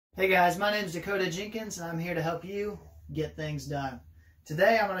Hey guys, my name is Dakota Jenkins and I'm here to help you get things done.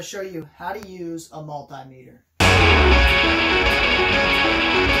 Today I'm going to show you how to use a multimeter.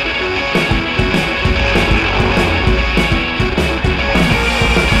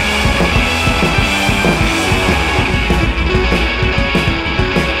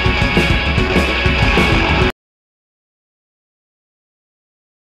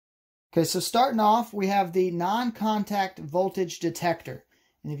 Okay, so starting off, we have the non-contact voltage detector.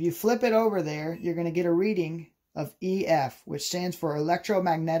 And if you flip it over there, you're going to get a reading of EF, which stands for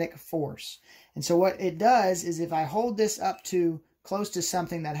electromagnetic force. And so what it does is if I hold this up to close to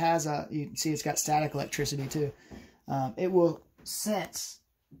something that has you can see it's got static electricity too, it will sense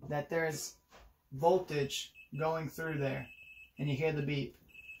that there's voltage going through there. And you hear the beep.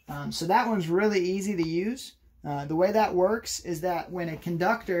 So that one's really easy to use. The way that works is that when a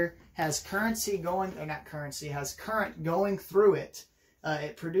conductor has current going through it,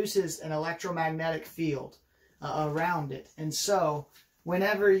 it produces an electromagnetic field around it. And so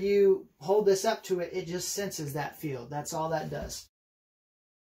whenever you hold this up to it, it just senses that field. That's all that does.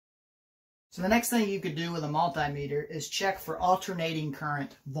 So the next thing you could do with a multimeter is check for alternating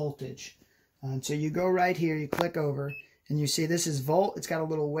current voltage. So you go right here, you click over, and you see this is volt. It's got a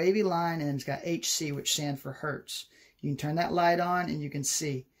little wavy line, and it's got HC, which stands for Hertz. You can turn that light on, and you can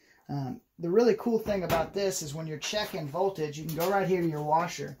see. The really cool thing about this is when you're checking voltage, you can go right here to your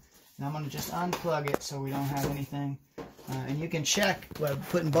washer. And I'm going to just unplug it so we don't have anything. And you can check by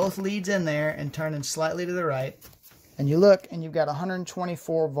putting both leads in there and turning slightly to the right. And you look, and you've got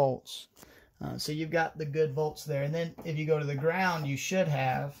 124 volts. So you've got the good volts there. And then if you go to the ground, you should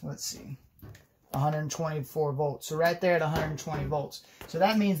have, let's see, 124 volts. So right there at 120 volts. So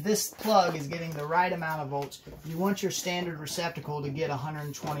that means this plug is getting the right amount of volts. You want your standard receptacle to get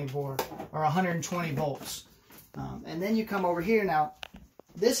 120 volts. And then you come over here. Now,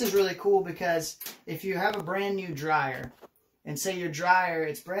 this is really cool because if you have a brand new dryer, and say your dryer,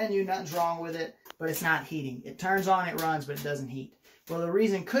 it's brand new, nothing's wrong with it, but it's not heating. It turns on, it runs, but it doesn't heat. Well, the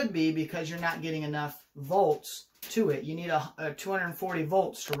reason could be because you're not getting enough volts to it. You need a 240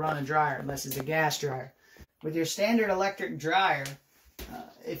 volts to run a dryer, unless it's a gas dryer. With your standard electric dryer,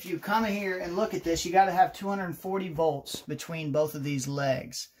 if you come here and look at this, you got to have 240 volts between both of these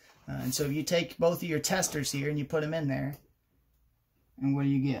legs. And so if you take both of your testers here and you put them in there, and what do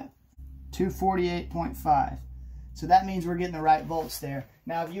you get? 248.5. So that means we're getting the right volts there.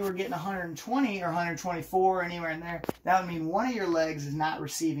 Now, if you were getting 120 or 124, anywhere in there, that would mean one of your legs is not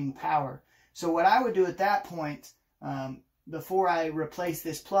receiving power. So what I would do at that point, before I replace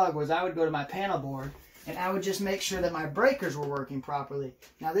this plug, was I would go to my panel board and I would just make sure that my breakers were working properly.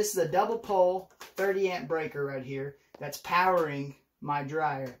 Now this is a double pole 30 amp breaker right here that's powering my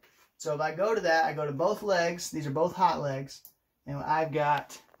dryer. So if I go to that, I go to both legs, these are both hot legs, and I've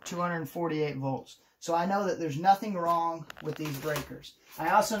got 248 volts. So I know that there's nothing wrong with these breakers. I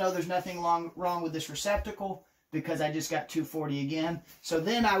also know there's nothing wrong with this receptacle, because I just got 240 again. So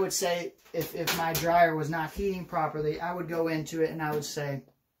then I would say, if my dryer was not heating properly, I would go into it and I would say,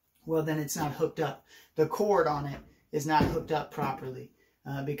 well, then it's not hooked up. The cord on it is not hooked up properly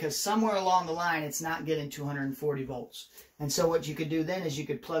because somewhere along the line, it's not getting 240 volts. And so what you could do then is you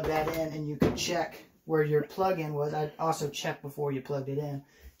could plug that in and you could check where your plug-in was. I'd also check before you plugged it in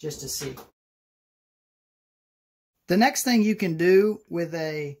just to see. The next thing you can do with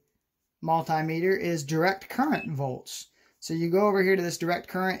a multimeter is direct current volts. So you go over here to this direct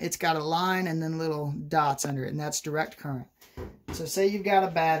current, it's got a line and then little dots under it, and that's direct current. So say you've got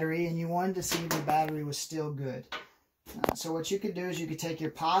a battery and you wanted to see if the battery was still good. So what you could do is you could take your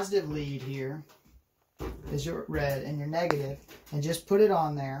positive lead here, is your red, and your negative, and just put it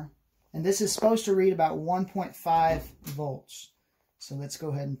on there. And this is supposed to read about 1.5 volts. So let's go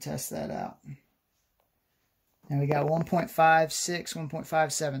ahead and test that out. And we got 1.56,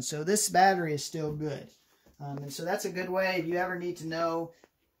 1.57. So this battery is still good. And so that's a good way if you ever need to know.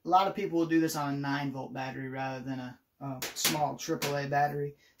 A lot of people will do this on a 9-volt battery rather than a small AAA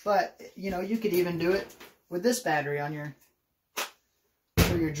battery. But, you know, you could even do it with this battery on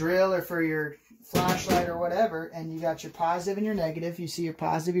for your drill or for your flashlight or whatever. And you got your positive and your negative. You see your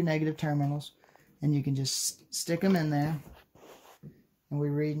positive, your negative terminals. And you can just stick them in there. And we're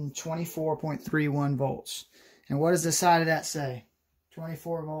reading 24.31 volts. And what does the side of that say?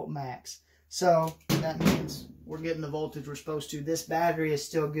 24 volt max. So that means we're getting the voltage we're supposed to. This battery is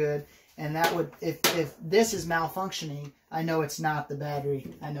still good. And that would, if this is malfunctioning, I know it's not the battery.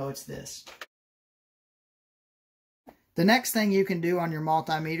 I know it's this. The next thing you can do on your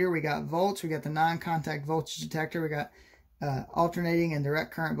multimeter, we got volts, we got the non-contact voltage detector, we got alternating and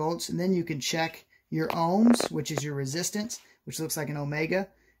direct current volts, and then you can check your ohms, which is your resistance, which looks like an omega,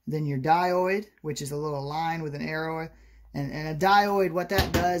 then your dioid, which is a little line with an arrow. And a dioid, what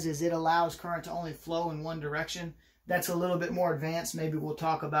that does is it allows current to only flow in one direction. That's a little bit more advanced. Maybe we'll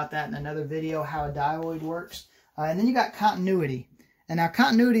talk about that in another video, how a dioid works. And then you got continuity. And now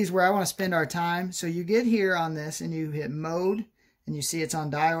continuity is where I want to spend our time. So you get here on this and you hit mode, and you see it's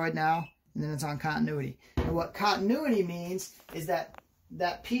on dioid now, and then it's on continuity. And what continuity means is that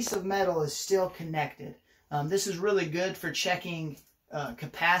that piece of metal is still connected. This is really good for checking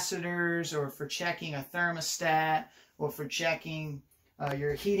capacitors, or for checking a thermostat, or for checking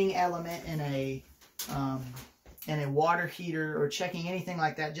your heating element in a water heater, or checking anything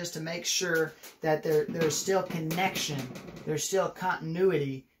like that, just to make sure that there's still connection, there's still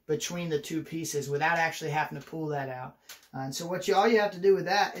continuity between the two pieces without actually having to pull that out. And so all you have to do with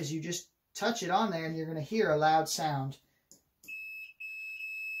that is you just touch it on there, and you're going to hear a loud sound.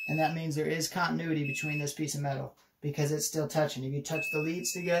 And that means there is continuity between this piece of metal because it's still touching. If you touch the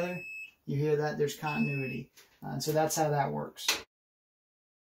leads together, you hear that there's continuity. And so that's how that works.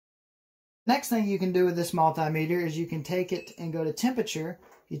 Next thing you can do with this multimeter is you can take it and go to temperature.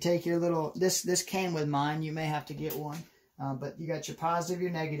 You take your little, this came with mine, you may have to get one, but you got your positive,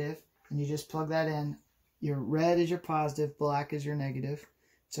 your negative, and you just plug that in. Your red is your positive, black is your negative.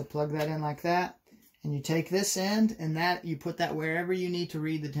 So plug that in like that, and you take this end, and that you put that wherever you need to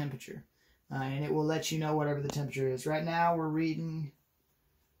read the temperature, and it will let you know whatever the temperature is. Right now we're reading,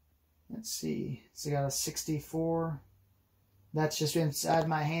 let's see, it's got a 64. That's just inside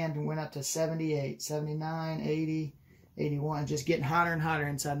my hand and went up to 78, 79, 80, 81. Just getting hotter and hotter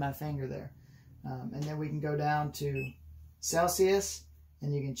inside my finger there. And then we can go down to Celsius,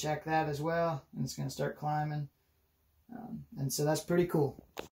 and you can check that as well. And it's going to start climbing. And so that's pretty cool.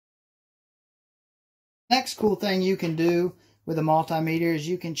 Next cool thing you can do with a multimeter is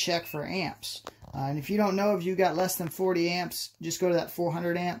you can check for amps. And if you don't know if you got less than 40 amps, just go to that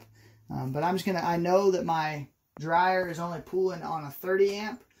 400 amp. But I know that my dryer is only pulling on a 30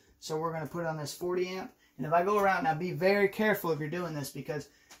 amp, so we're going to put it on this 40 amp. And if I go around, now be very careful if you're doing this, because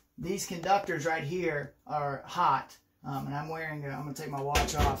these conductors right here are hot. And I'm wearing, I'm going to take my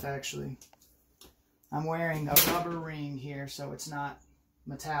watch off actually. I'm wearing a rubber ring here, so it's not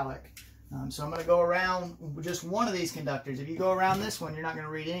metallic. So I'm going to go around just one of these conductors. If you go around this one, you're not going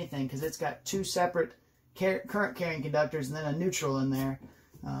to read anything, because it's got two separate current carrying conductors and then a neutral in there,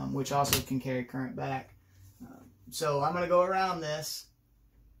 which also can carry current back. So I'm going to go around this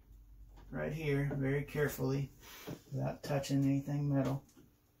right here very carefully without touching anything metal.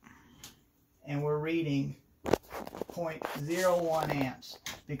 And we're reading 0.01 amps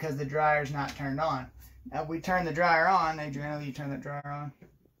because the dryer's not turned on. Now if we turn the dryer on, Adriana, you turn that dryer on.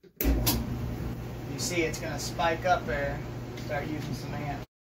 You see it's going to spike up there, start using some amps.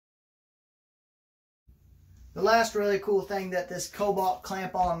 The last really cool thing that this Kobalt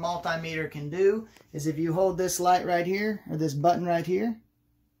clamp-on multimeter can do is if you hold this light right here, or this button right here,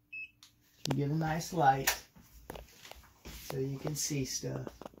 you get a nice light so you can see stuff.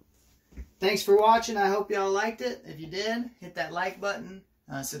 Thanks for watching. I hope y'all liked it. If you did, hit that like button,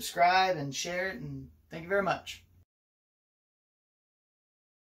 subscribe, and share it, and thank you very much.